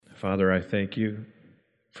Father, I thank you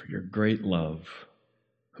for your great love.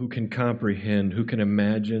 Who can comprehend, who can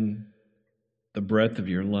imagine the breadth of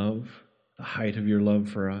your love, the height of your love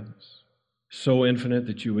for us? So infinite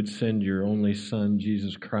that you would send your only Son,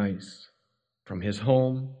 Jesus Christ, from his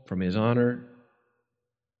home, from his honor,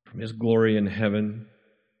 from his glory in heaven,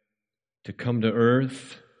 to come to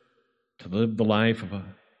earth, to live the life of a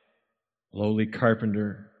lowly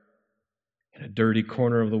carpenter in a dirty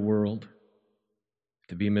corner of the world,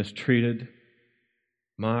 to be mistreated,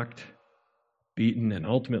 mocked, beaten, and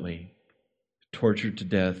ultimately tortured to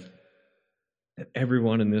death, that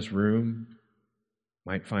everyone in this room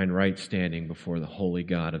might find right standing before the holy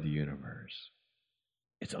God of the universe.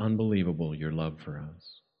 It's unbelievable, your love for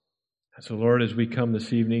us. And so, Lord, as we come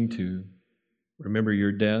this evening to remember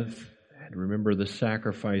your death and remember the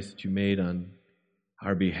sacrifice that you made on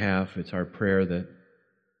our behalf, it's our prayer that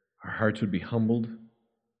our hearts would be humbled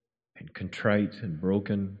and contrite and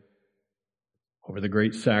broken over the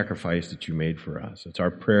great sacrifice that you made for us. It's our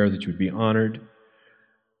prayer that you would be honored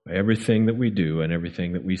by everything that we do and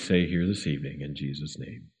everything that we say here this evening. In Jesus'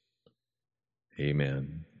 name,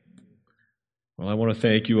 amen. Well, I want to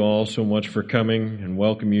thank you all so much for coming and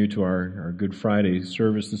welcome you to our Good Friday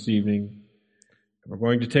service this evening. We're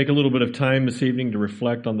going to take a little bit of time this evening to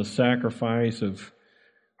reflect on the sacrifice of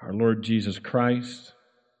our Lord Jesus Christ.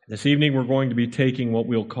 This evening we're going to be taking what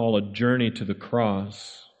we'll call a journey to the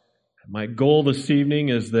cross. My goal this evening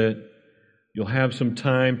is that you'll have some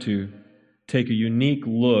time to take a unique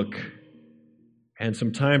look and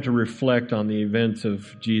some time to reflect on the events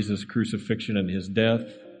of Jesus' crucifixion and his death.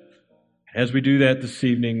 As we do that this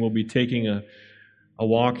evening, we'll be taking a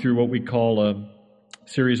walk through what we call a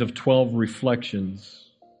series of 12 reflections.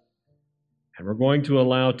 And we're going to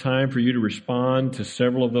allow time for you to respond to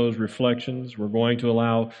several of those reflections. We're going to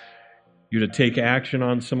allow you to take action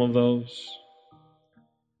on some of those.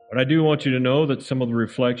 But I do want you to know that some of the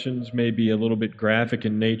reflections may be a little bit graphic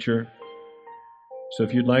in nature. So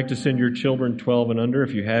if you'd like to send your children 12 and under,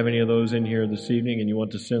 if you have any of those in here this evening and you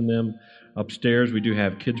want to send them upstairs, we do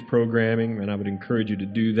have kids programming, and I would encourage you to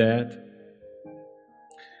do that.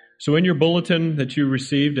 So in your bulletin that you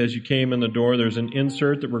received as you came in the door, there's an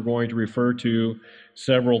insert that we're going to refer to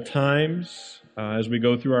several times as we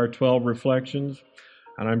go through our 12 reflections.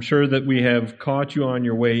 And I'm sure that we have caught you on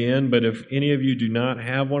your way in, but if any of you do not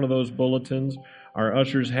have one of those bulletins, our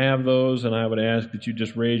ushers have those, and I would ask that you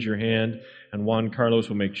just raise your hand, and Juan Carlos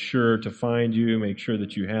will make sure to find you, make sure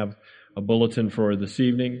that you have a bulletin for this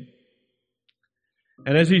evening.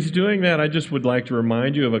 And as he's doing that, I just would like to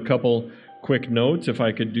remind you of a couple quick notes, if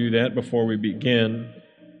I could do that before we begin.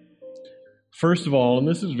 First of all, and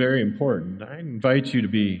this is very important, I invite you to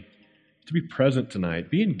be present tonight.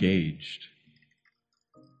 Be engaged.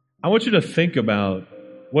 I want you to think about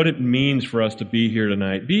what it means for us to be here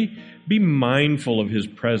tonight. Be mindful of his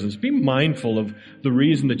presence. Be mindful of the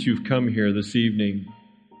reason that you've come here this evening.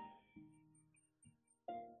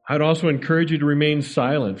 I'd also encourage you to remain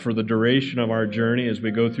silent for the duration of our journey as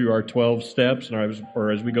we go through our 12 steps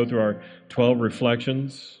or as we go through our 12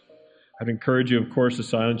 reflections. I'd encourage you, of course, to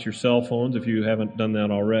silence your cell phones if you haven't done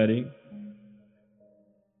that already.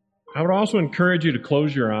 I would also encourage you to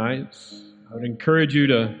close your eyes. I would encourage you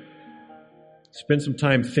to spend some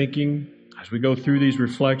time thinking as we go through these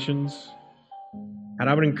reflections. And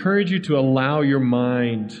I would encourage you to allow your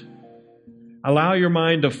mind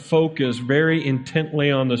to focus very intently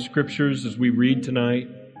on the scriptures as we read tonight.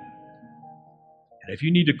 And if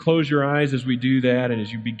you need to close your eyes as we do that, and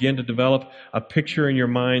as you begin to develop a picture in your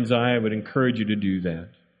mind's eye, I would encourage you to do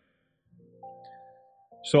that.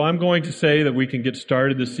 So I'm going to say that we can get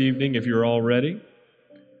started this evening if you're all ready,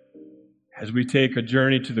 as we take a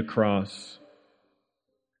journey to the cross.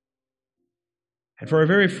 And for our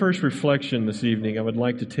very first reflection this evening, I would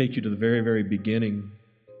like to take you to the very, very beginning.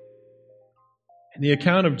 In the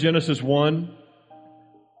account of Genesis 1,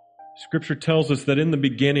 Scripture tells us that in the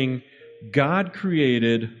beginning, God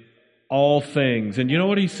created all things. And you know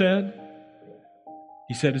what he said?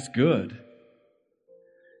 He said, it's good.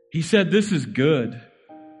 He said, this is good.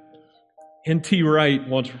 N.T. Wright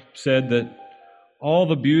once said that all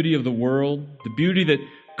the beauty of the world, the beauty that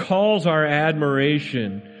calls our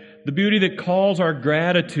admiration, the beauty that calls our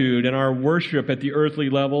gratitude and our worship at the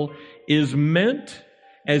earthly level, is meant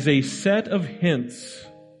as a set of hints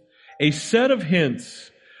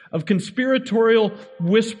of conspiratorial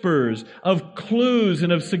whispers, of clues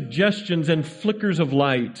and of suggestions and flickers of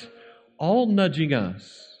light, all nudging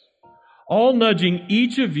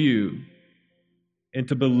each of you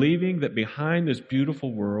into believing that behind this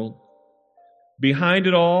beautiful world, behind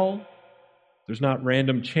it all, there's not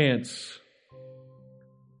random chance.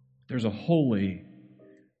 There's a holy,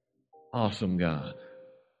 awesome God.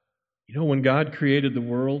 You know, when God created the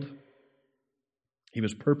world, He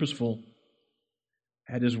was purposeful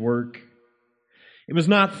at His work. It was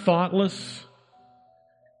not thoughtless.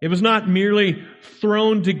 It was not merely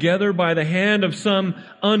thrown together by the hand of some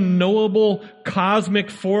unknowable cosmic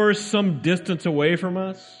force some distance away from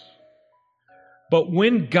us. But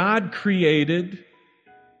when God created,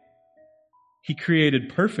 He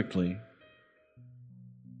created perfectly.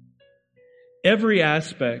 Every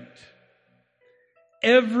aspect,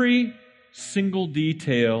 every single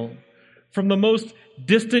detail, from the most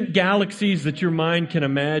distant galaxies that your mind can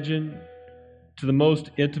imagine to the most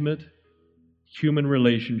intimate human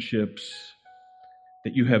relationships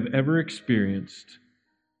that you have ever experienced,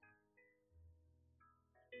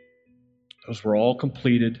 those were all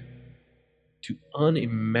completed to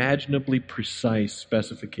unimaginably precise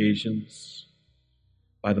specifications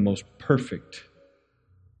by the most perfect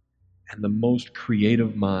and the most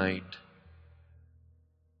creative mind.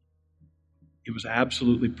 It was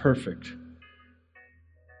absolutely perfect.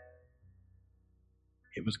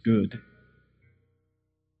 It was good.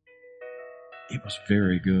 It was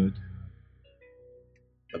very good.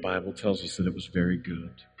 The Bible tells us that it was very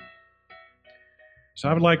good. So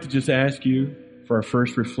I would like to just ask you, for our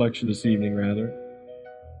first reflection this evening,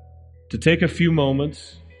 to take a few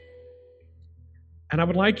moments, and I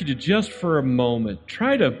would like you to just for a moment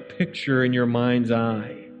try to picture in your mind's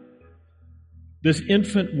eye this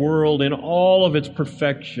infant world in all of its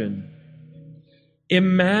perfection.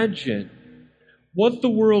 Imagine what the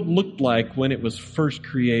world looked like when it was first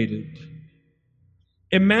created.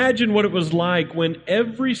 Imagine what it was like when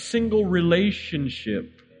every single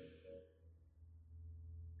relationship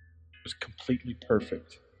was completely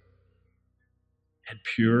perfect and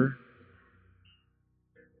pure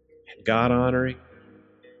and God-honoring.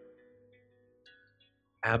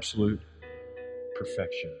 Absolute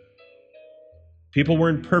perfection. People were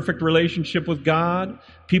in perfect relationship with God.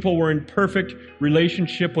 People were in perfect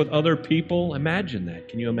relationship with other people. Imagine that.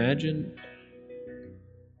 Can you imagine?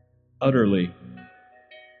 Utterly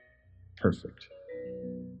perfect.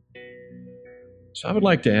 So I would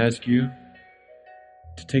like to ask you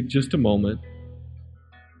to take just a moment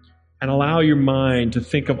and allow your mind to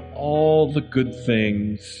think of all the good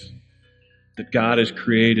things that God has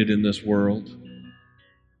created in this world.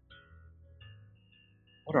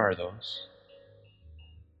 What are those?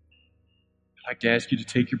 I'd like to ask you to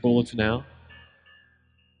take your bulletin out,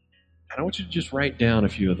 and I want you to just write down a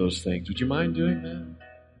few of those things. Would you mind doing that?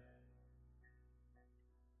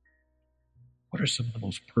 What are some of the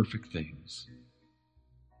most perfect things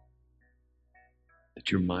that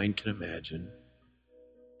your mind can imagine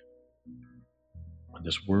when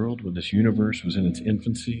this world, when this universe was in its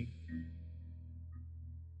infancy?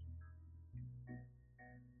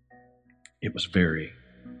 It was very,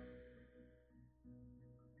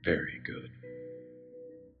 very good.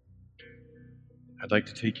 I'd like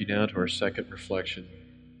to take you now to our second reflection.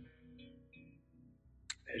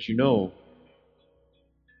 As you know,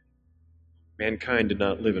 mankind did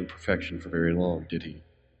not live in perfection for very long, did he?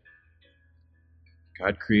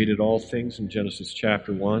 God created all things in Genesis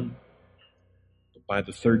chapter 1. But by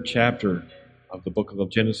the third chapter of the book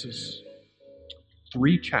of Genesis,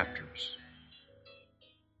 3 chapters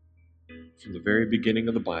from the very beginning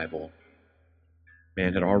of the Bible,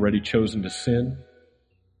 man had already chosen to sin.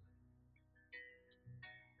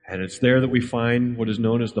 And it's there that we find what is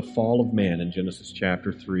known as the fall of man in Genesis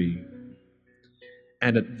chapter 3.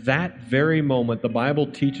 And at that very moment, the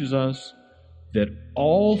Bible teaches us that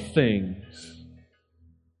all things,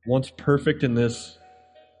 once perfect in this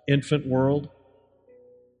infant world,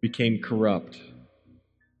 became corrupt.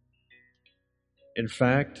 In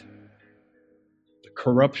fact, the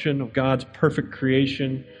corruption of God's perfect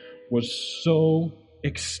creation was so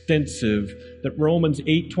extensive that Romans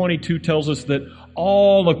 8:22 tells us that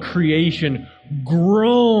all of creation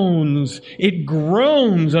groans. It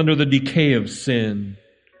groans under the decay of sin.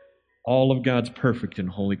 All of God's perfect and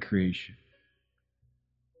holy creation.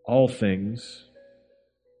 All things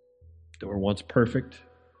that were once perfect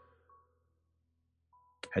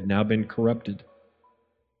had now been corrupted.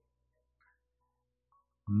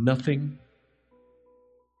 Nothing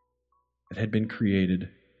that had been created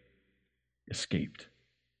escaped.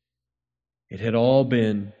 It had all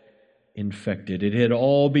been infected. It had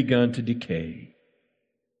all begun to decay.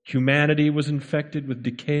 Humanity was infected with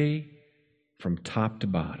decay from top to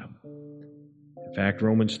bottom. In fact,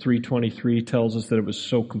 Romans 3:23 tells us that it was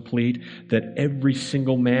so complete that every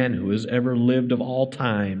single man who has ever lived of all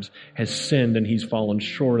times has sinned and he's fallen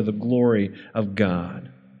short of the glory of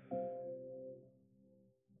God.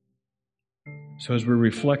 So as we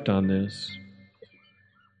reflect on this,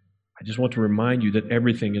 I just want to remind you that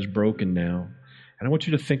everything is broken now. And I want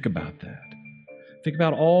you to think about that. Think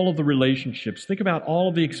about all of the relationships. Think about all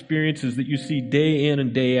of the experiences that you see day in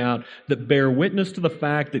and day out that bear witness to the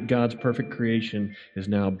fact that God's perfect creation is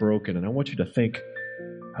now broken. And I want you to think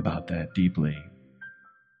about that deeply.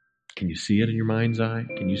 Can you see it in your mind's eye?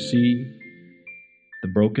 Can you see the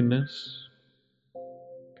brokenness?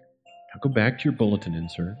 Now go back to your bulletin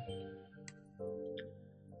insert.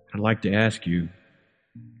 I'd like to ask you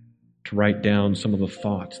to write down some of the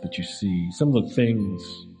thoughts that you see, some of the things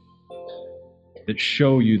that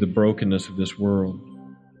show you the brokenness of this world.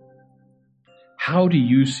 How do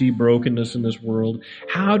you see brokenness in this world?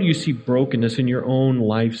 How do you see brokenness in your own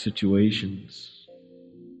life situations?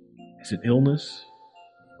 Is it illness?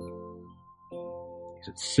 Is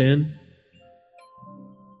it sin?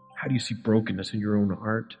 How do you see brokenness in your own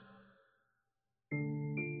heart?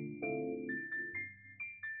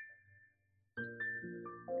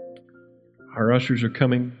 Our ushers are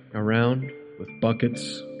coming around with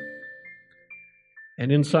buckets.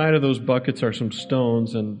 And inside of those buckets are some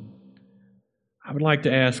stones. And I would like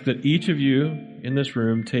to ask that each of you in this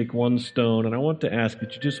room take one stone. And I want to ask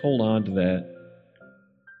that you just hold on to that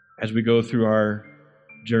as we go through our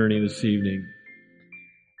journey this evening.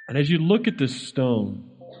 And as you look at this stone,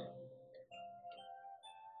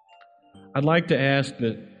 I'd like to ask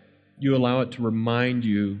that you allow it to remind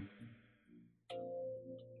you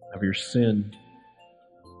of your sin.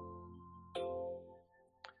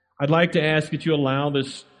 I'd like to ask that you allow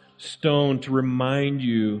this stone to remind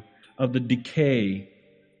you of the decay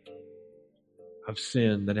of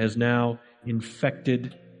sin that has now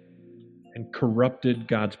infected and corrupted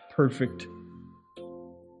God's perfect,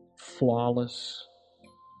 flawless,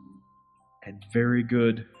 and very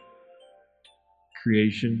good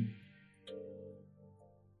creation.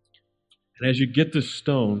 And as you get this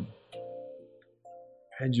stone,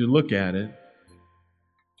 and you look at it,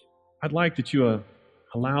 I'd like that you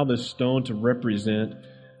allow this stone to represent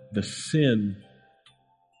the sin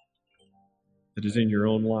that is in your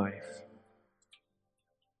own life.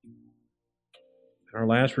 In our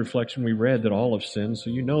last reflection, we read that all have sinned,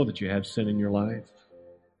 so you know that you have sin in your life.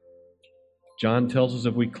 John tells us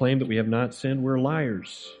if we claim that we have not sinned, we're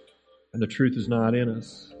liars, and the truth is not in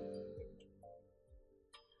us.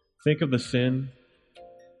 Think of the sin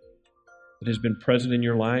that has been present in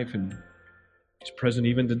your life and is present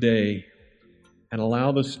even today, and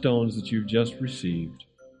allow the stones that you've just received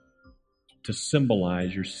to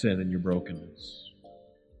symbolize your sin and your brokenness.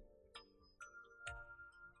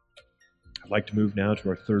 I'd like to move now to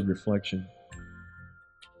our third reflection.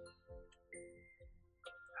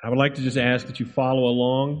 I would like to just ask that you follow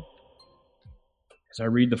along as I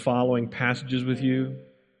read the following passages with you.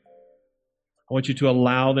 I want you to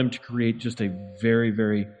allow them to create just a very,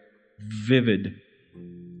 very vivid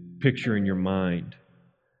picture in your mind.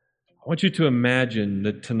 I want you to imagine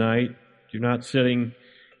that tonight you're not sitting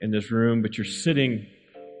in this room, but you're sitting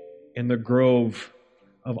in the grove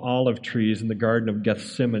of olive trees in the Garden of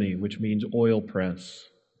Gethsemane, which means oil press.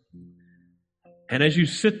 And as you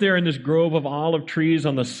sit there in this grove of olive trees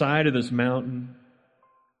on the side of this mountain,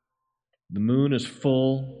 the moon is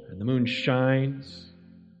full and the moon shines.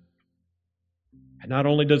 And not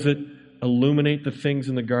only does it illuminate the things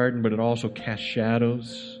in the garden, but it also casts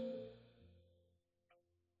shadows.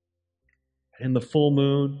 And in the full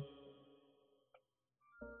moon,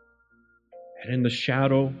 and in the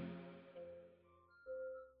shadow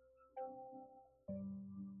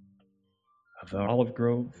of the olive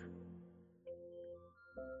grove,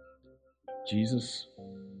 Jesus,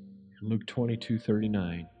 in Luke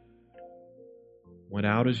 22:39, went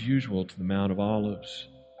out as usual to the Mount of Olives,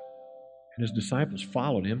 and his disciples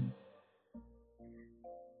followed him.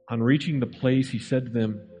 On reaching the place, he said to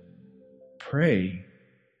them, "Pray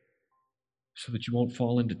so that you won't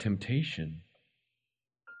fall into temptation."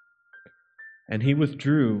 And he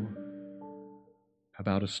withdrew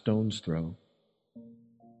about a stone's throw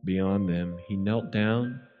beyond them. He knelt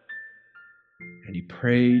down and he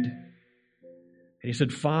prayed. And he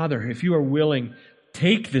said, "Father, if you are willing,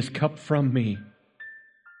 take this cup from me.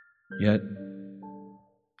 Yet,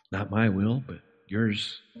 not my will, but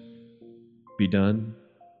yours be done."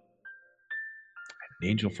 An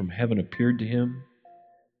angel from heaven appeared to him,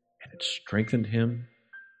 and it strengthened him.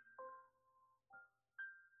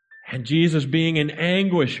 And Jesus, being in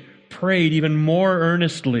anguish, prayed even more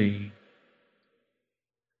earnestly,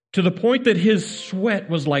 to the point that his sweat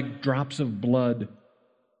was like drops of blood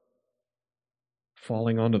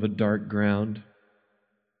falling onto the dark ground.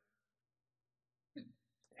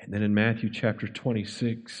 And then in Matthew chapter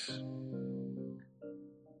 26,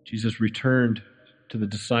 Jesus returned to the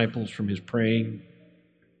disciples from his praying.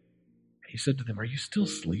 He said to them, "Are you still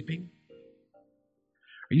sleeping?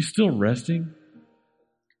 Are you still resting?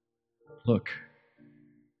 Look,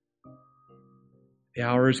 the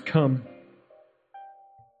hour has come.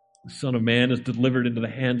 The Son of Man is delivered into the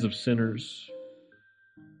hands of sinners.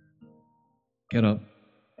 Get up.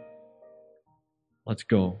 Let's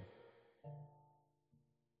go.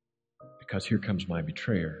 Because here comes my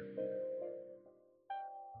betrayer."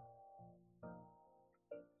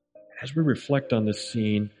 As we reflect on this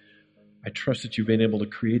scene, I trust that you've been able to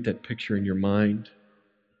create that picture in your mind.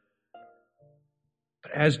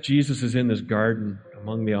 But as Jesus is in this garden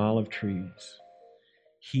among the olive trees,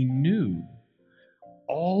 he knew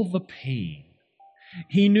all the pain.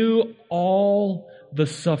 He knew all the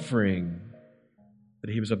suffering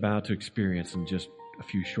that he was about to experience in just a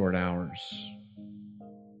few short hours.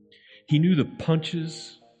 He knew the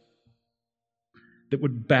punches that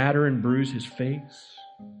would batter and bruise his face.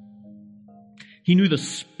 He knew the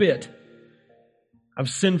spit of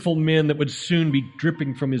sinful men that would soon be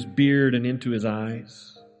dripping from his beard and into his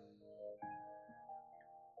eyes.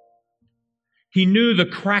 He knew the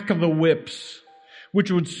crack of the whips, which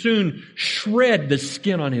would soon shred the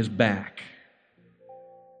skin on his back.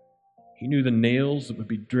 He knew the nails that would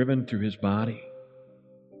be driven through his body.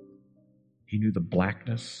 He knew the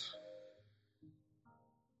blackness.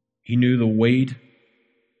 He knew the weight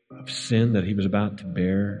of sin that he was about to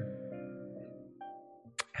bear.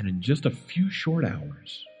 And in just a few short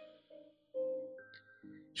hours,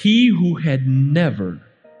 he who had never,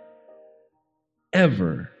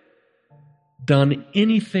 ever done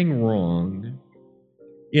anything wrong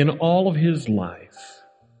in all of his life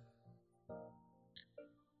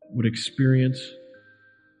would experience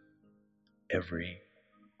every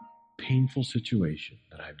painful situation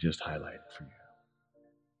that I've just highlighted for you.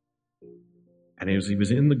 And as he was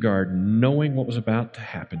in the garden, knowing what was about to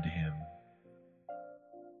happen to him,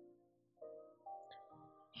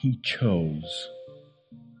 he chose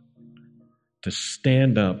to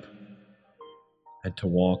stand up and to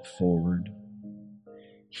walk forward.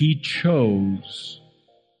 He chose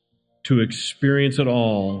to experience it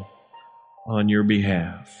all on your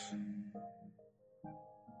behalf.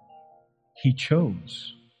 He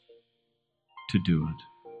chose to do it.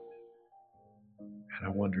 And I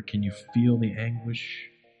wonder, can you feel the anguish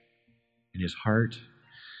in his heart?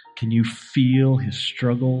 Can you feel his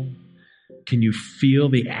struggle? Can you feel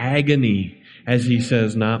the agony as he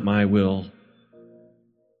says, "Not my will,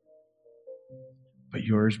 but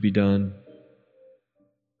yours be done"?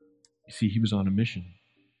 You see, he was on a mission.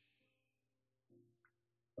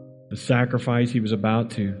 The sacrifice he was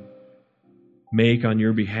about to make on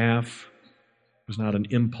your behalf was not an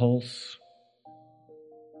impulse.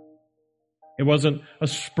 It wasn't a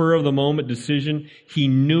spur-of-the-moment decision. He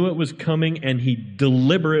knew it was coming, and he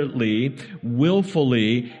deliberately,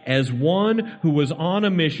 willfully, as one who was on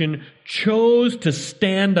a mission, chose to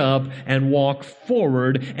stand up and walk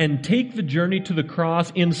forward and take the journey to the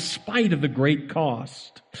cross in spite of the great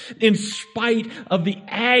cost, in spite of the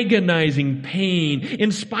agonizing pain,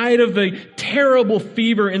 in spite of the terrible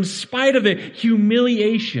fever, in spite of the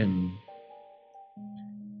humiliation.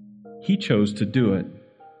 He chose to do it.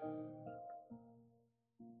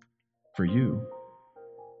 For you.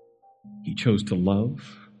 He chose to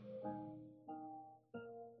love.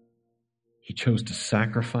 He chose to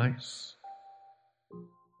sacrifice.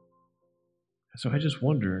 So I just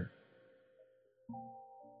wonder,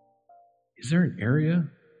 is there an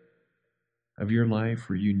area of your life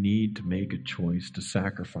where you need to make a choice to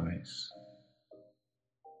sacrifice?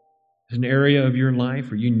 Is an area of your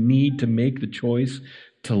life where you need to make the choice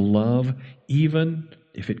to love, even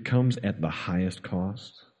if it comes at the highest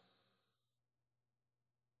cost?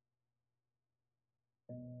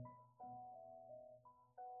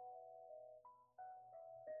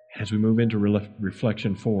 As we move into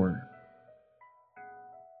reflection 4,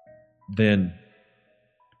 then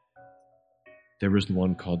there was the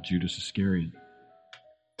one called Judas Iscariot.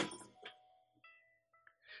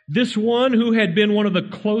 This one who had been one of the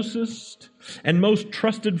closest and most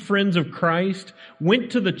trusted friends of Christ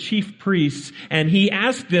went to the chief priests and he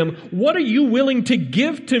asked them, "What are you willing to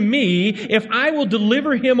give to me if I will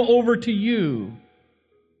deliver him over to you?"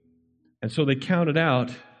 And so they counted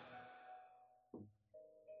out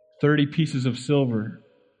 30 pieces of silver.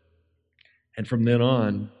 And from then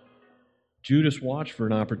on, Judas watched for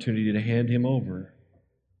an opportunity to hand him over.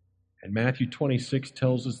 And Matthew 26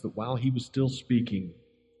 tells us that while he was still speaking,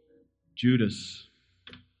 Judas,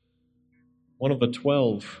 one of the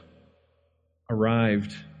 12,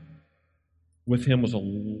 arrived. With him was a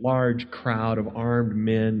large crowd of armed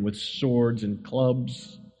men with swords and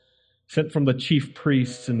clubs, sent from the chief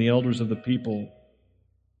priests and the elders of the people.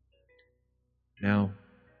 Now,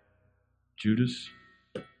 Judas,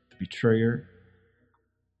 the betrayer,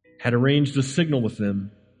 had arranged a signal with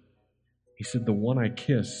them. He said, "The one I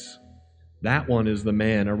kiss, that one is the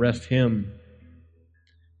man. Arrest him."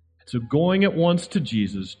 And so going at once to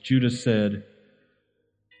Jesus, Judas said,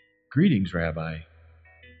 "Greetings, Rabbi."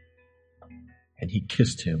 And he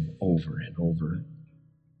kissed him over and over.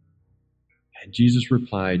 And Jesus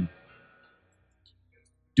replied,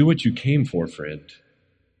 "Do what you came for, friend."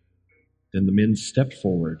 Then the men stepped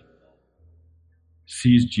forward,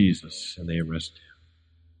 seized Jesus, and they arrested him.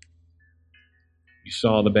 You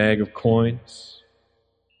saw the bag of coins,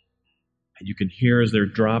 and you can hear as they're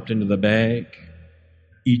dropped into the bag,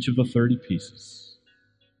 each of the 30 pieces.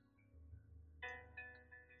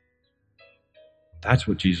 That's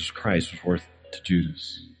what Jesus Christ was worth to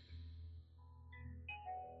Judas.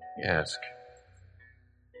 You ask,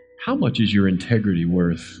 how much is your integrity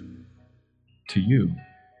worth to you?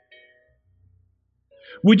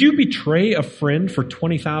 Would you betray a friend for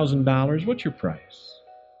 $20,000? What's your price?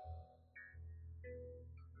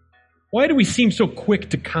 Why do we seem so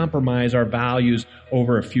quick to compromise our values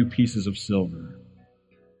over a few pieces of silver?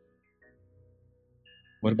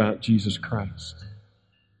 What about Jesus Christ?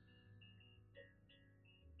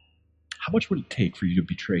 How much would it take for you to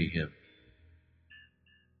betray him?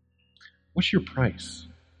 What's your price?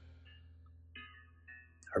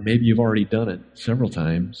 Or maybe you've already done it several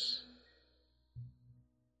times.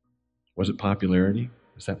 Was it popularity?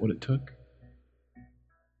 Is that what it took?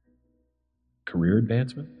 Career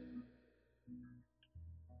advancement?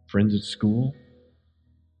 Friends at school?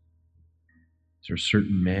 Is there a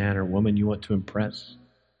certain man or woman you want to impress?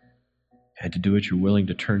 And to do it, you're willing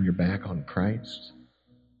to turn your back on Christ?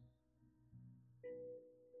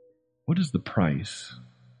 What is the price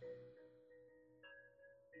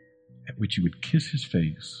at which you would kiss his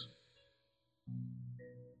face,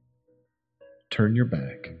 turn your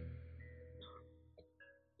back,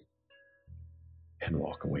 and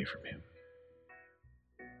walk away from him?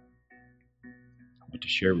 I want to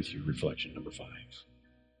share with you reflection number 5.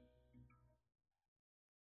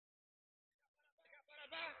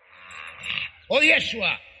 O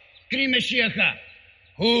Yeshua, Kri Mashiach,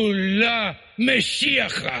 Hula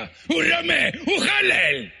Mashiach, Hulame,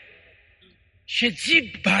 Uchalel,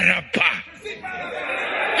 Shezi Baraba.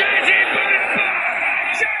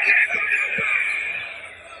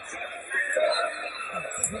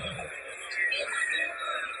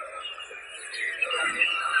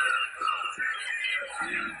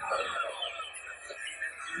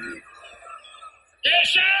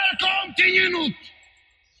 Eshel continuut.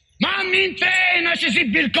 Man min feina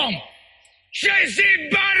shezi bilkom.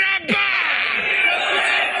 Shezi Baraba.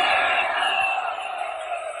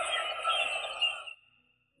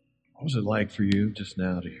 What was it like for you just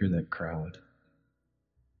now to hear that crowd?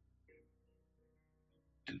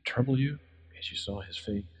 Did it trouble you as you saw his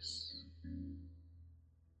face?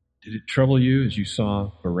 Did it trouble you as you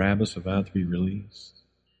saw Barabbas about to be released?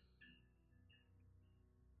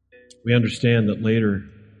 We understand that later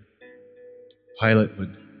Pilate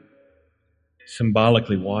would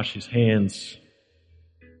symbolically wash his hands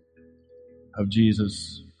of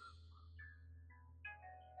Jesus.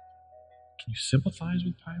 Can you sympathize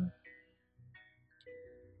with Pilate?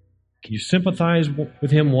 Can you sympathize with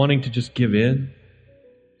him wanting to just give in?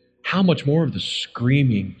 How much more of the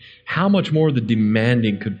screaming, how much more of the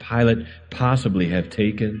demanding could Pilate possibly have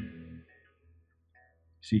taken?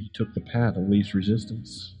 See, he took the path of least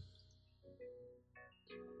resistance.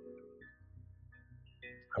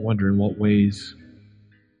 I wonder in what ways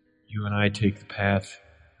you and I take the path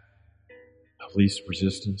of least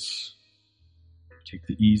resistance, take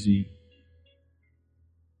the easy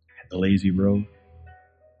and the lazy road,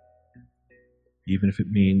 even if it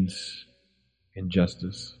means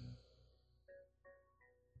injustice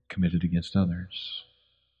committed against others.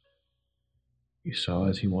 You saw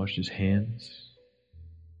as he washed his hands.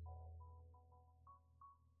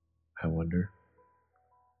 I wonder,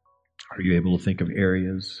 are you able to think of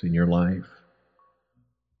areas in your life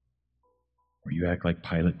where you act like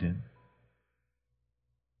Pilate did?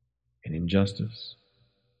 In injustice?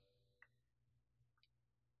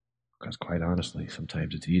 Because quite honestly,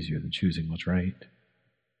 sometimes it's easier than choosing what's right,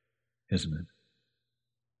 isn't it?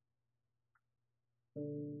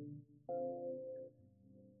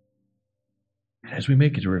 And as we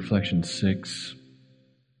make it to Reflection 6,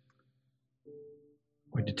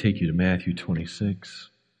 I'm going to take you to Matthew 26.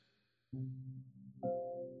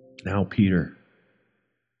 Now Peter,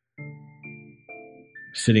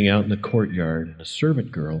 sitting out in the courtyard, and a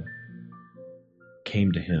servant girl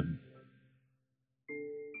came to him.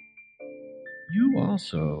 "You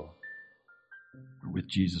also were with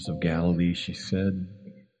Jesus of Galilee, she said.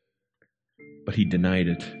 But he denied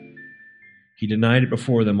it. He denied it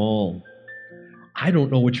before them all. I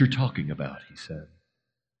don't know what you're talking about, he said.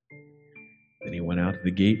 Then he went out to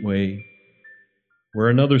the gateway, where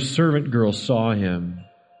another servant girl saw him,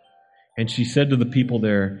 and she said to the people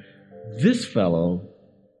there, "This fellow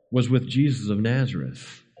was with Jesus of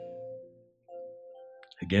Nazareth."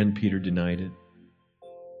 Again, Peter denied it.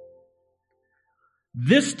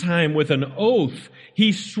 This time with an oath,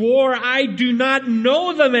 he swore, "I do not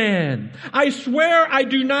know the man. I swear I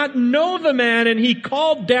do not know the man," and he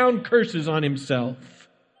called down curses on himself.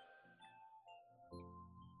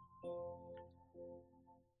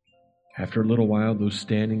 After a little while, those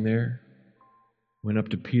standing there went up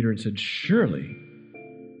to Peter and said, "Surely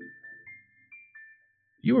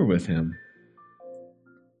you were with him.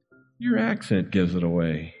 Your accent gives it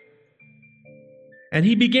away." And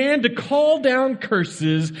he began to call down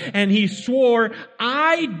curses, and he swore,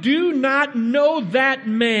 "I do not know that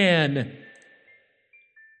man." And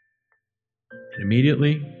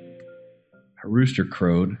immediately, a rooster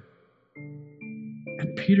crowed,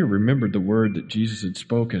 and Peter remembered the word that Jesus had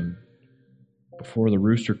spoken, "Before the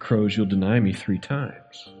rooster crows, you'll deny me 3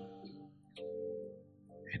 times."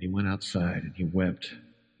 And he went outside and he wept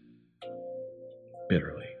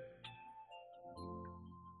bitterly.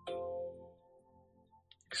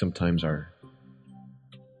 Sometimes our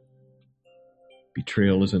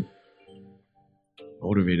betrayal isn't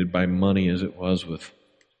motivated by money as it was with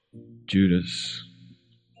Judas,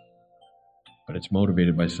 but it's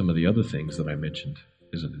motivated by some of the other things that I mentioned,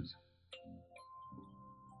 isn't it?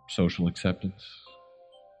 Social acceptance,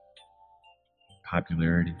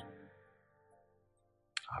 popularity,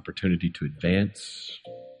 opportunity to advance.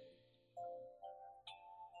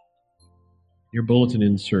 Your bulletin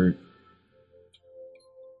insert,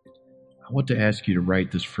 I want to ask you to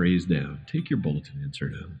write this phrase down. Take your bulletin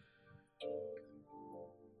insert out.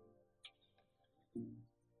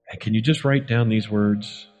 And can you just write down these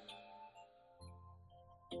words?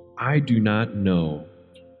 I do not know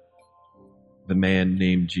the man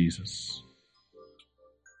named Jesus.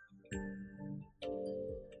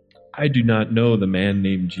 I do not know the man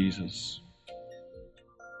named Jesus.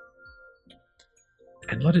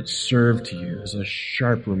 And let it serve to you as a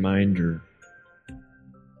sharp reminder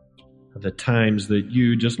of the times that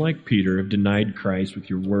you, just like Peter, have denied Christ with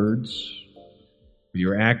your words, with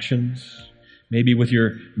your actions, maybe with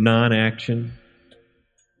your non-action.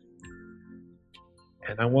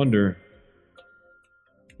 And I wonder,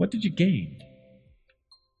 what did you gain?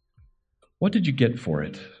 What did you get for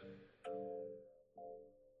it?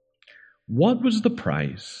 What was the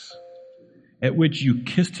price at which you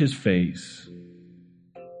kissed his face,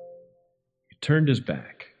 you turned his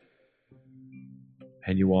back,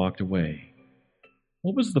 and you walked away?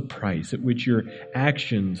 What was the price at which your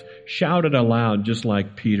actions shouted aloud just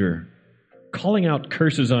like Peter, calling out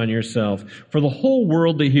curses on yourself for the whole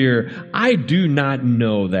world to hear, I do not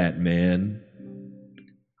know that man.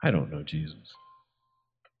 I don't know Jesus.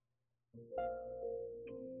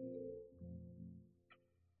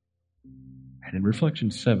 And in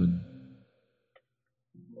Reflection 7,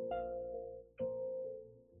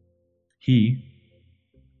 he,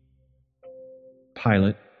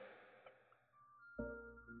 Pilate,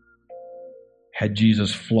 had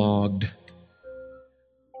Jesus flogged,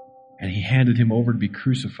 and he handed him over to be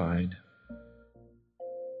crucified.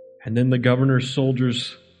 And then the governor's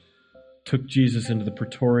soldiers took Jesus into the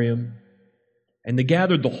praetorium, and they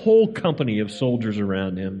gathered the whole company of soldiers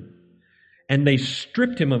around him, and they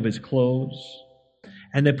stripped him of his clothes,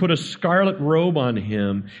 and they put a scarlet robe on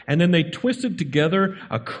him, and then they twisted together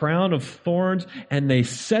a crown of thorns, and they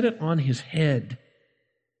set it on his head.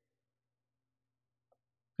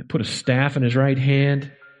 They put a staff in his right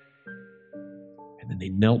hand, and then they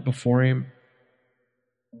knelt before him,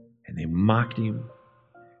 and they mocked him,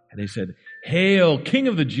 and they said, Hail, King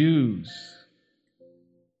of the Jews!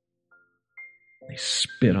 They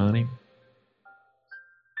spit on him.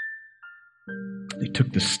 They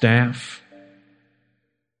took the staff.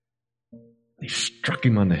 They struck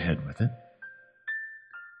him on the head with it.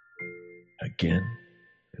 Again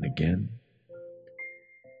and again.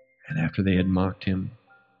 And after they had mocked him,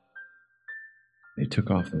 they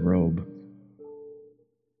took off the robe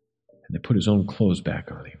and they put his own clothes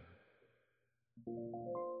back on him.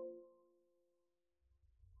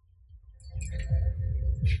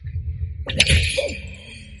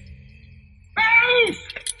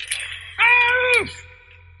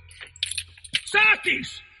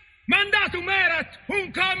 Satis, mandatum erat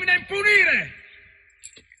un hominem punire.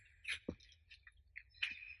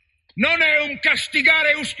 Non è un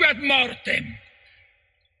castigare usque ad mortem.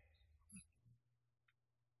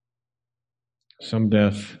 Some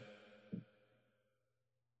death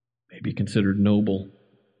may be considered noble.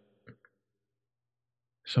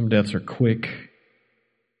 Some deaths are quick,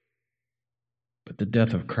 but the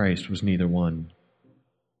death of Christ was neither one.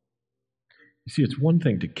 You see, it's one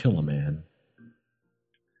thing to kill a man,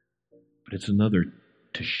 but it's another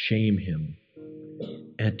to shame him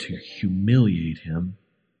and to humiliate him.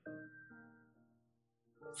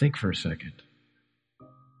 Think for a second.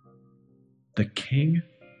 The King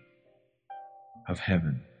of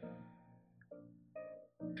heaven,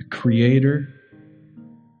 the Creator,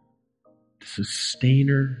 the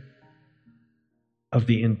Sustainer of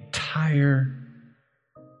the entire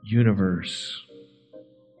universe,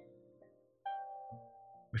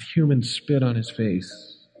 with human spit on his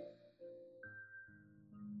face,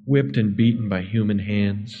 whipped and beaten by human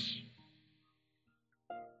hands.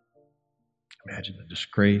 Imagine the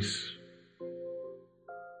disgrace,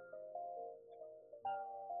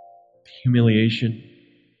 the humiliation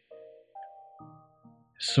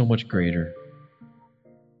is so much greater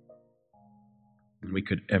than we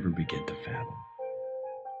could ever begin to fathom.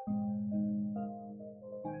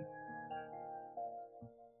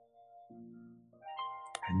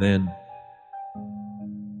 And then,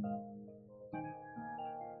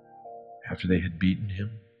 after they had beaten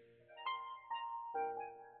him,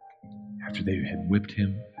 after they had whipped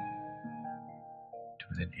him to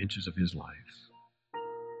within inches of his life,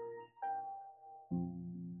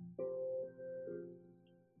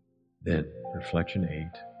 then, reflection 8,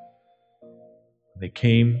 they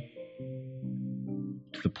came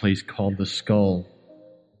to the place called the Skull.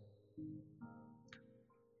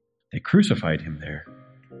 They crucified him there,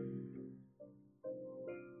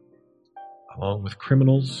 along with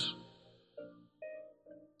criminals.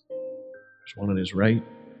 There's one on his right.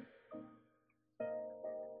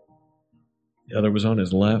 The other was on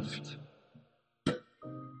his left. And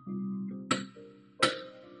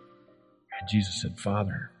Jesus said,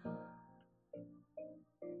 "Father,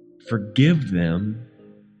 forgive them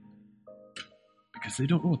because they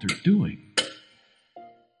don't know what they're doing."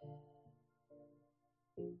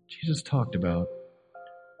 Jesus talked about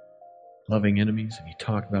loving enemies, and he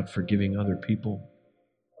talked about forgiving other people.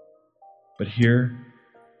 But here,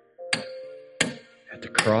 at the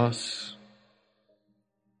cross,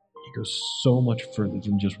 he goes so much further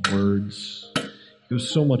than just words. He goes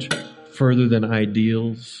so much further than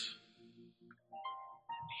ideals.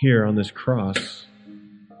 Here on this cross,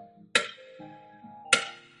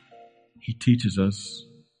 he teaches us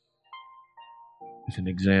with an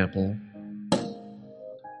example,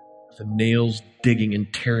 the nails digging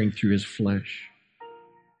and tearing through his flesh,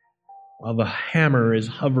 while the hammer is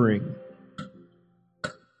hovering.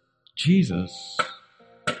 Jesus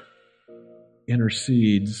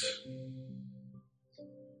intercedes,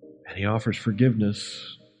 and he offers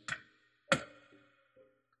forgiveness.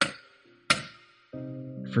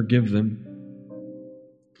 Forgive them.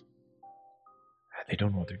 They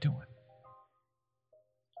don't know what they're doing.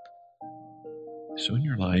 So in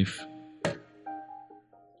your life,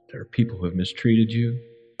 there are people who have mistreated you.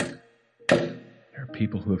 There are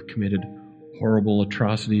people who have committed horrible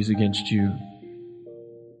atrocities against you.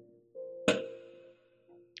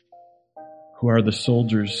 Who are the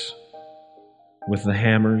soldiers with the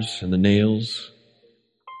hammers and the nails?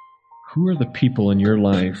 Who are the people in your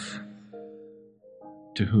life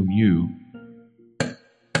to whom you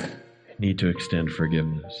need to extend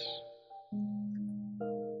forgiveness?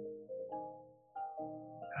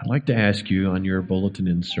 I'd like to ask you on your bulletin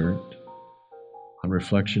insert, on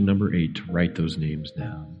reflection number 8, to write those names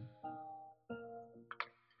down.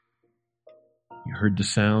 You heard the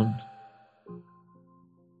sound?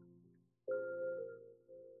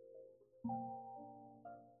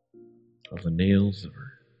 Of the nails that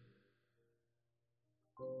were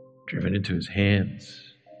driven into his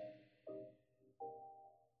hands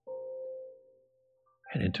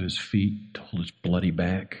and into his feet to hold his bloody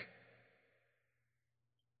back.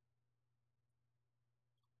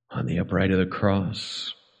 On the upright of the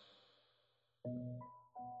cross,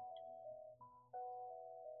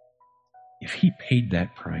 if he paid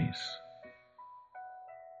that price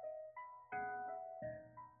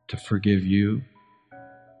to forgive you,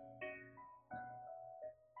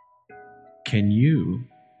 can you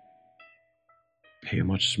pay a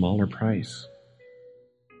much smaller price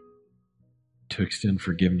to extend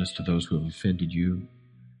forgiveness to those who have offended you, no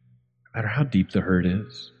matter how deep the hurt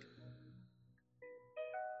is?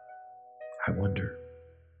 I wonder.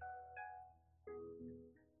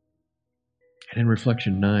 And in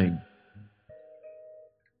reflection 9,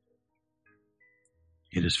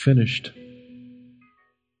 it is finished.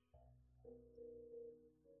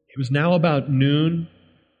 It was now about noon.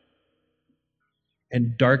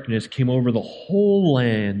 and darkness came over the whole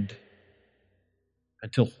land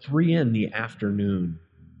until 3 in the afternoon.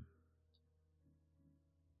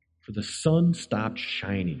 For the sun stopped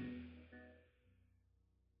shining.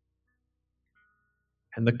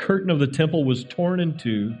 And the curtain of the temple was torn in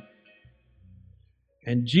two.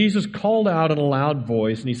 And Jesus called out in a loud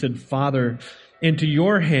voice, and he said, Father, into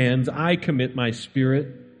your hands I commit my spirit.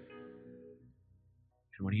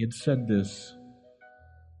 And when he had said this,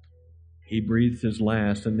 he breathed his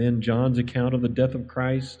last. And then John's account of the death of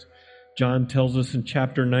Christ, John tells us in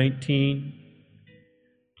chapter 19,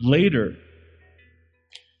 later,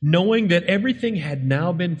 knowing that everything had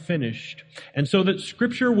now been finished, and so that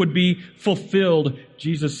Scripture would be fulfilled,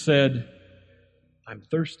 Jesus said, I'm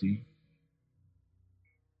thirsty.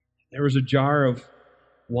 There was a jar of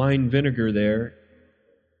wine vinegar there,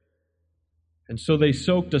 and so they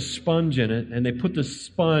soaked a sponge in it, and they put the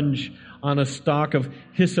sponge on a stalk of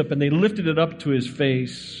hyssop, and they lifted it up to his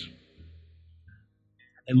face.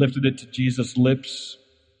 They lifted it to Jesus' lips,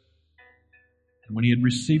 and when he had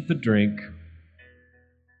received the drink,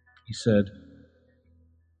 he said,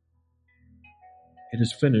 it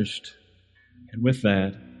is finished. And with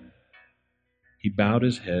that, he bowed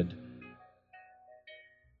his head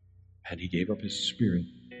and he gave up his spirit.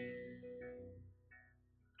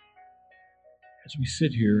 As we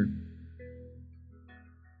sit here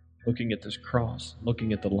looking at this cross,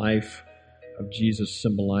 looking at the life of Jesus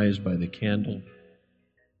symbolized by the candle,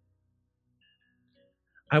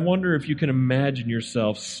 I wonder if you can imagine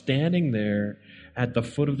yourself standing there at the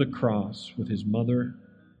foot of the cross with his mother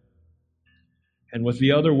and with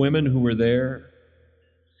the other women who were there.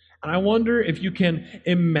 And I wonder if you can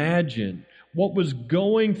imagine what was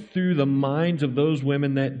going through the minds of those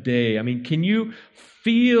women that day. I mean, can you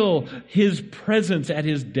feel his presence at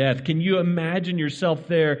his death? Can you imagine yourself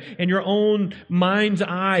there in your own mind's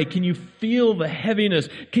eye? Can you feel the heaviness?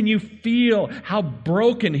 Can you feel how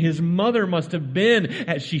broken his mother must have been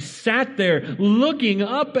as she sat there looking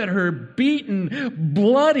up at her beaten,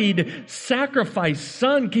 bloodied, sacrificed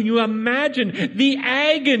son? Can you imagine the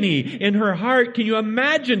agony in her heart? Can you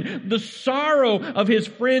imagine the sorrow of his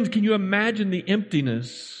friends? Can you imagine the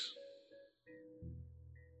emptiness?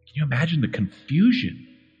 Can you imagine the confusion?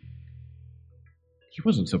 He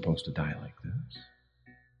wasn't supposed to die like this.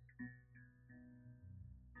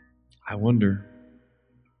 I wonder,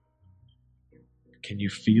 can you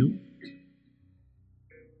feel the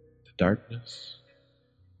darkness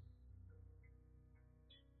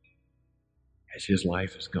as his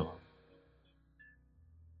life is gone?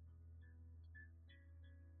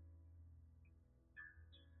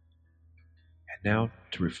 And now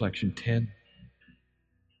to reflection 10.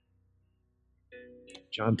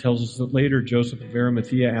 John tells us that later Joseph of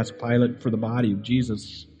Arimathea asked Pilate for the body of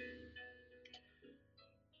Jesus.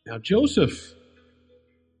 Now Joseph,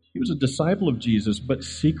 he was a disciple of Jesus, but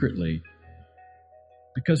secretly,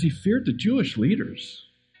 because he feared the Jewish leaders.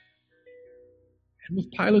 And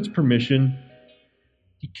with Pilate's permission,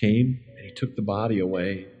 he came and he took the body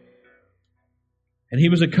away. And he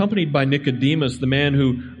was accompanied by Nicodemus, the man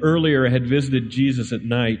who earlier had visited Jesus at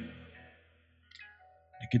night.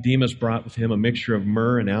 Nicodemus brought with him a mixture of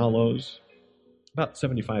myrrh and aloes, about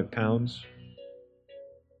 75 pounds.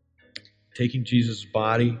 Taking Jesus'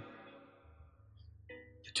 body,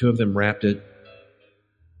 the two of them wrapped it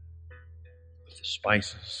with the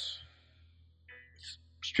spices, with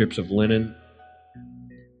strips of linen,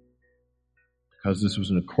 because this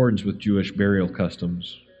was in accordance with Jewish burial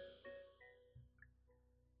customs.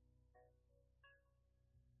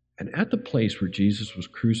 And at the place where Jesus was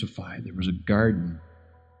crucified, there was a garden.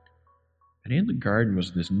 And in the garden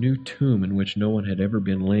was this new tomb in which no one had ever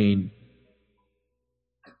been laid.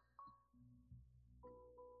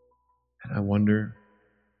 And I wonder,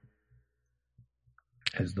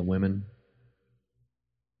 as the women,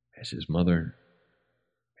 as his mother,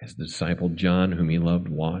 as the disciple John, whom he loved,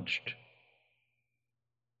 watched,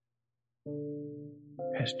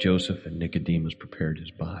 as Joseph and Nicodemus prepared his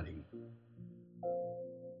body,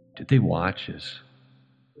 did they watch as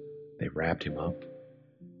they wrapped him up?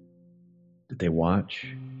 Did they watch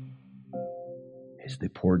as they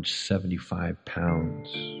poured 75 pounds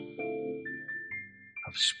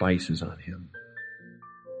of spices on him?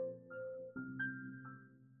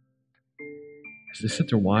 As they sit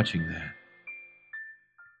there watching that,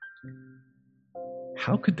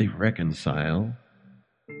 how could they reconcile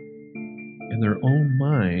in their own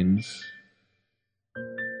minds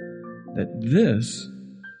that this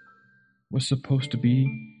was supposed to be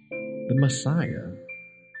the Messiah?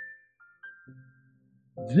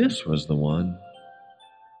 This was the one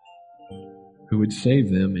who would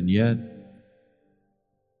save them, and yet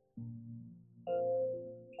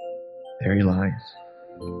There he lies.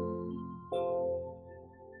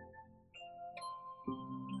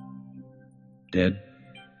 Dead.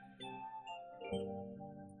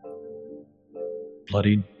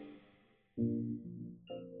 Bloodied.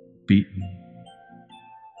 Beaten.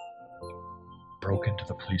 Broken to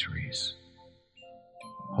the pleasuries.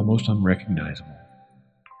 Almost unrecognizable.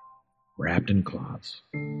 Wrapped in cloths.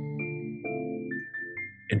 And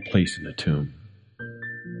placed in a tomb.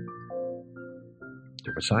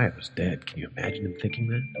 The Messiah was dead. Can you imagine him thinking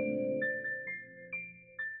that?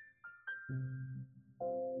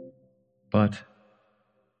 But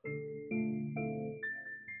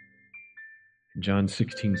in John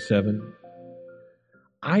 16:7,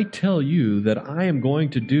 I tell you that I am going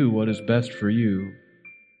to do what is best for you.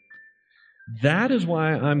 That is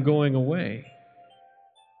why I'm going away.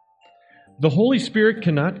 The Holy Spirit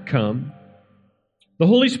cannot come. The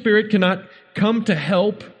Holy Spirit cannot come to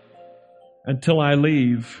help until I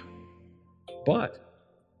leave. But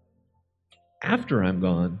after I'm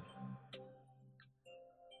gone,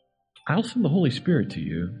 I'll send the Holy Spirit to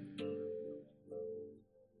you.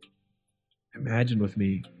 Imagine with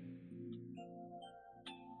me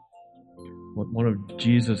what one of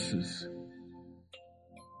Jesus'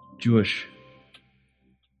 Jewish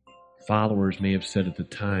followers may have said at the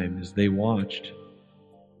time as they watched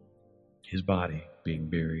his body being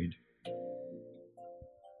buried.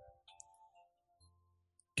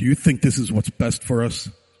 Do you think this is what's best for us?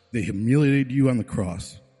 They humiliated you on the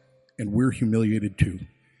cross, and we're humiliated too,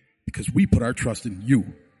 because we put our trust in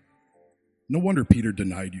you. No wonder Peter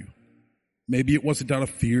denied you. Maybe it wasn't out of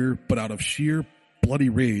fear, but out of sheer bloody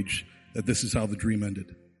rage that this is how the dream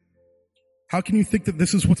ended. How can you think that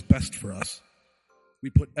this is what's best for us? We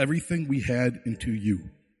put everything we had into you.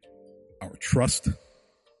 Our trust,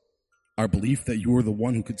 our belief that you were the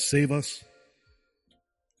one who could save us.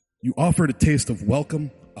 You offered a taste of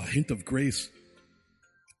welcome, a hint of grace,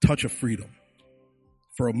 a touch of freedom.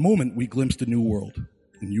 For a moment, we glimpsed a new world,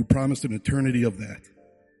 and you promised an eternity of that.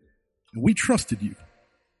 And we trusted you.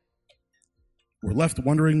 We're left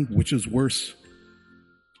wondering which is worse,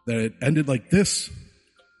 that it ended like this,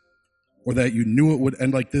 or that you knew it would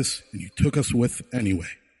end like this, and you took us with anyway.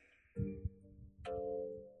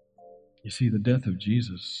 You see, the death of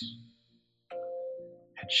Jesus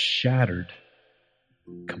had shattered,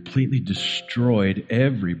 completely destroyed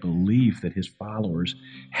every belief that his followers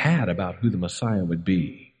had about who the Messiah would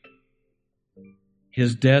be.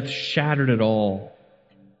 His death shattered it all.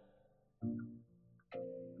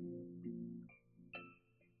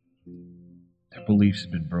 Their beliefs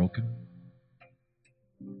had been broken.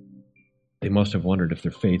 They must have wondered if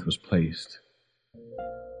their faith was placed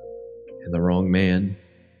in the wrong man.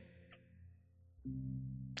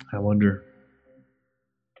 I wonder,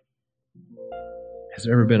 has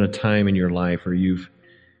there ever been a time in your life where you've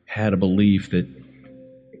had a belief that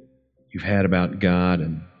you've had about God,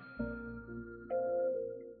 and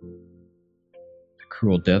the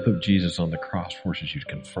cruel death of Jesus on the cross forces you to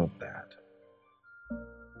confront that?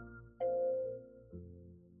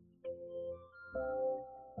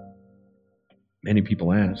 Many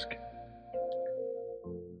people ask,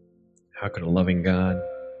 how could a loving God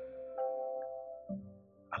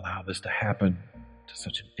allow this to happen to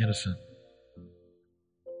such an innocent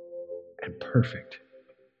and perfect,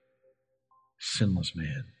 sinless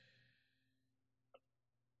man?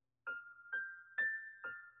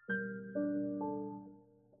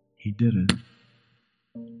 He did it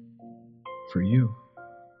for you.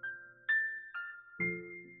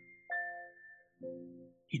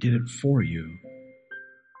 He did it for you.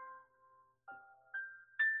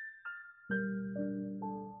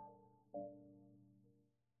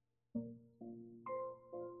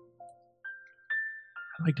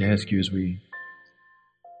 I'd like to ask you as we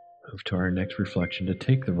move to our next reflection to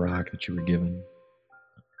take the rock that you were given.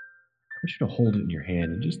 I want you to hold it in your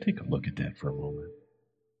hand and just take a look at that for a moment.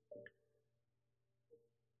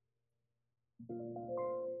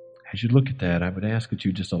 As you look at that, I would ask that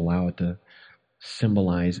you just allow it to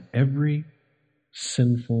symbolize every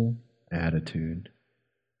sinful attitude,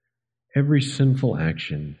 every sinful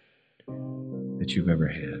action that you've ever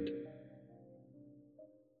had,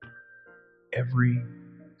 every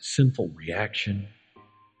sinful reaction,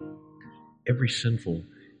 every sinful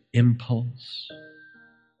impulse,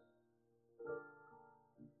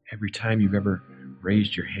 every time you've ever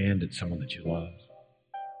raised your hand at someone that you love,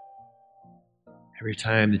 every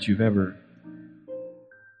time that you've ever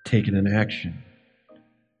taken an action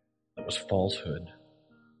that was falsehood,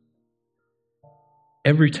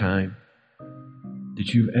 every time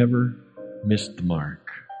that you've ever missed the mark,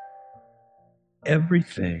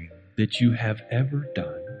 everything that you have ever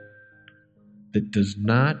done that does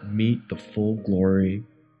not meet the full glory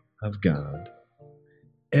of God,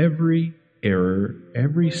 every error,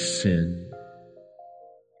 every sin,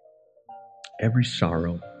 every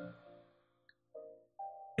sorrow,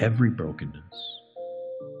 every brokenness.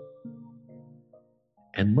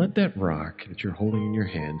 And let that rock that you're holding in your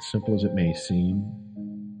hand, simple as it may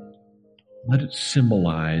seem, let it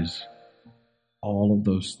symbolize all of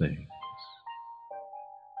those things.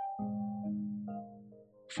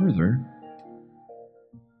 Further,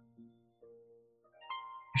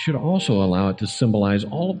 you should also allow it to symbolize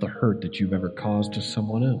all of the hurt that you've ever caused to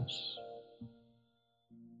someone else.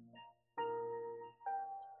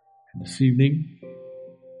 And this evening,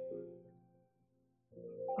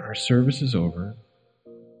 when our service is over,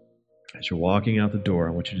 as you're walking out the door,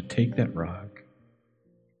 I want you to take that rock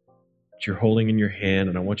that you're holding in your hand,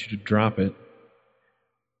 and I want you to drop it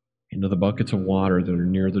into the buckets of water that are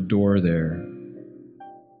near the door there.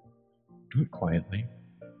 Do it quietly.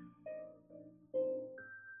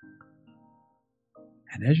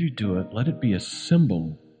 And as you do it, let it be a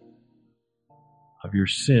symbol of your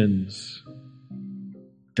sins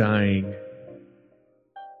dying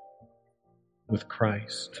with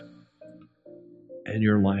Christ and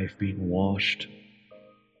your life being washed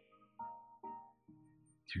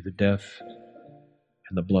through the death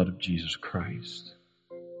and the blood of Jesus Christ.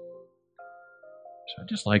 So I'd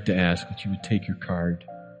just like to ask that you would take your card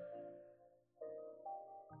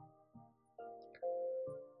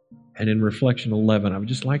and in Reflection 11, I would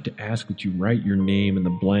just like to ask that you write your name in the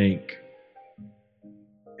blank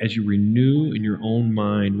as you renew in your own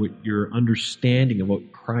mind what your understanding of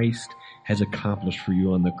what Christ has accomplished for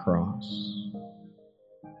you on the cross.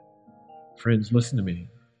 Friends, listen to me.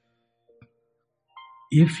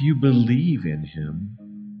 If you believe in Him,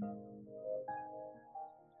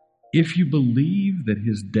 if you believe that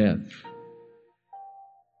His death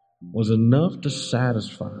was enough to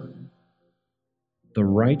satisfy the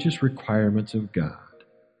righteous requirements of God,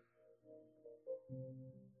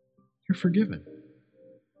 you're forgiven.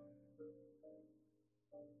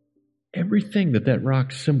 Everything that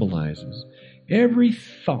rock symbolizes, every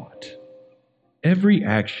thought, every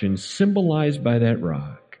action symbolized by that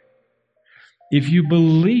rock, if you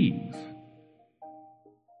believe,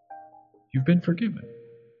 you've been forgiven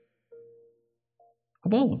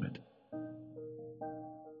of all of it.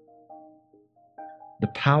 The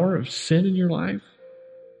power of sin in your life,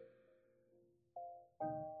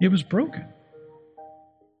 it was broken.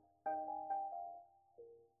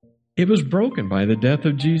 It was broken by the death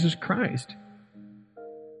of Jesus Christ.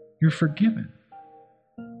 You're forgiven.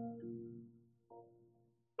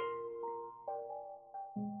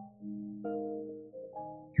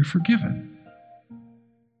 You're forgiven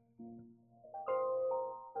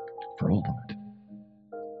for all of it.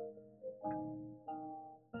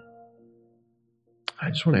 I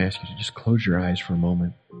just want to ask you to just close your eyes for a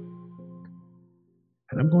moment.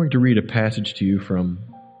 And I'm going to read a passage to you from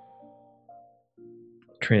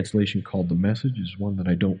a translation called The Message. It's one that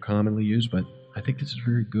I don't commonly use, but I think this is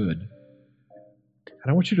very good. And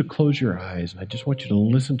I want you to close your eyes, and I just want you to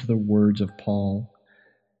listen to the words of Paul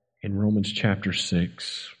in Romans chapter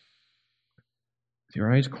 6. With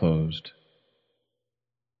your eyes closed.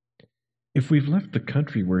 If we've left the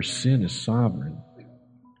country where sin is sovereign,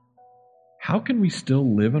 how can we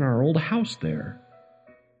still live in our old house there?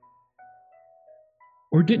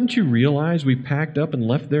 Or didn't you realize we packed up and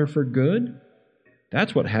left there for good?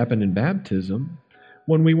 That's what happened in baptism.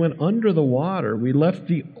 When we went under the water, we left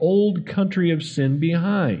the old country of sin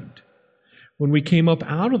behind. When we came up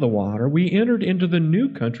out of the water, we entered into the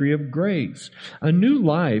new country of grace, a new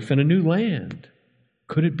life and a new land.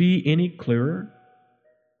 Could it be any clearer?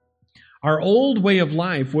 Our old way of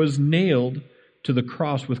life was nailed to the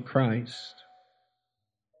cross with Christ.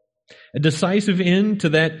 A decisive end to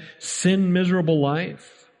that sin-miserable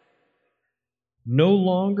life. No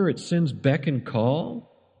longer at sin's beck and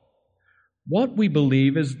call. What we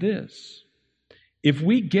believe is this: if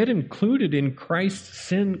we get included in Christ's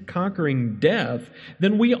sin-conquering death,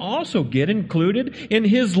 then we also get included in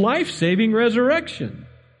His life-saving resurrection.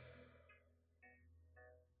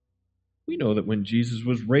 We know that when Jesus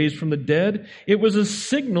was raised from the dead, it was a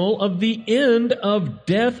signal of the end of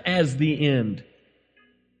death as the end.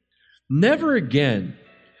 Never again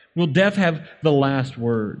will death have the last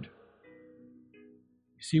word.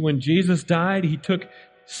 You see, when Jesus died, He took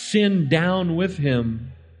sin down with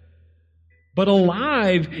Him. But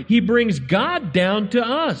alive, He brings God down to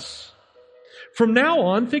us. From now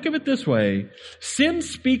on, think of it this way. Sin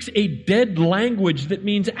speaks a dead language that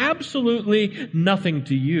means absolutely nothing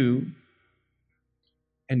to you.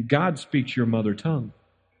 And God speaks your mother tongue.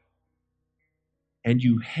 and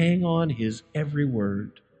you hang on His every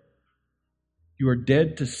word. You are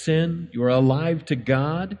dead to sin. You are alive to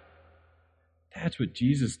God. That's what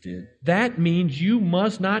Jesus did. That means you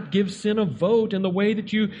must not give sin a vote in the way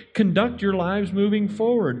that you conduct your lives moving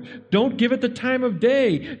forward. Don't give it the time of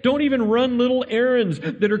day. Don't even run little errands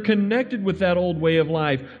that are connected with that old way of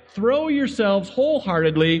life. Throw yourselves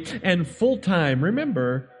wholeheartedly and full-time.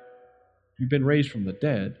 Remember, you've been raised from the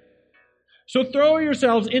dead. So throw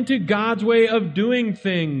yourselves into God's way of doing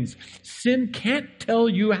things. Sin can't tell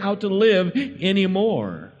you how to live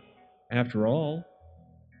anymore. After all,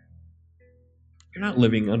 you're not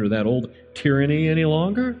living under that old tyranny any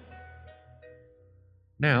longer.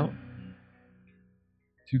 Now,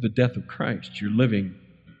 through the death of Christ, you're living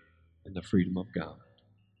in the freedom of God.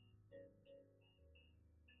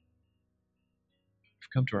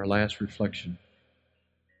 We've come to our last reflection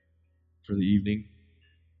for the evening.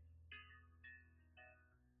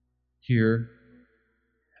 Here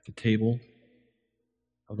at the table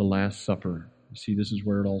of the Last Supper, you see, this is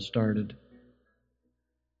where it all started.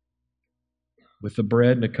 With the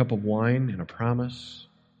bread and a cup of wine and a promise.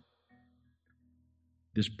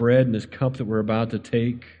 This bread and this cup that we're about to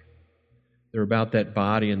take, they're about that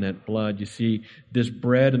body and that blood. You see, this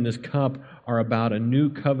bread and this cup are about a new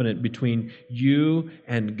covenant between you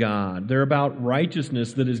and God. They're about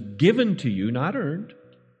righteousness that is given to you, not earned.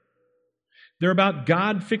 They're about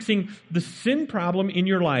God fixing the sin problem in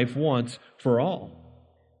your life once for all.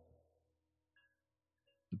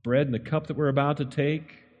 The bread and the cup that we're about to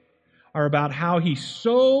take are about how He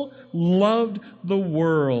so loved the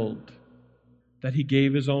world that He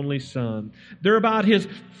gave His only Son. They're about His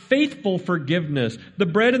faithful forgiveness. The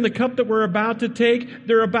bread and the cup that we're about to take,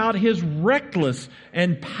 they're about His reckless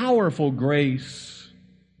and powerful grace.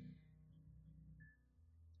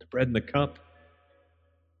 The bread and the cup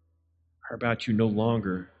are about you no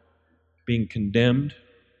longer being condemned.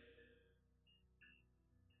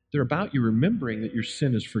 They're about you remembering that your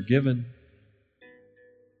sin is forgiven.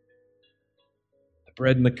 The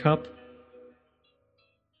bread and the cup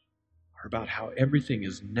are about how everything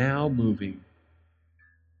is now moving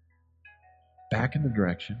back in the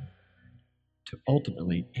direction to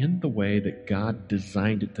ultimately end the way that God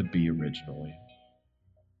designed it to be originally.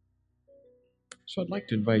 So I'd like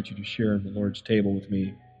to invite you to share in the Lord's table with me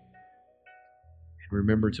in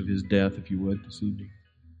remembrance of His death, if you would, this evening.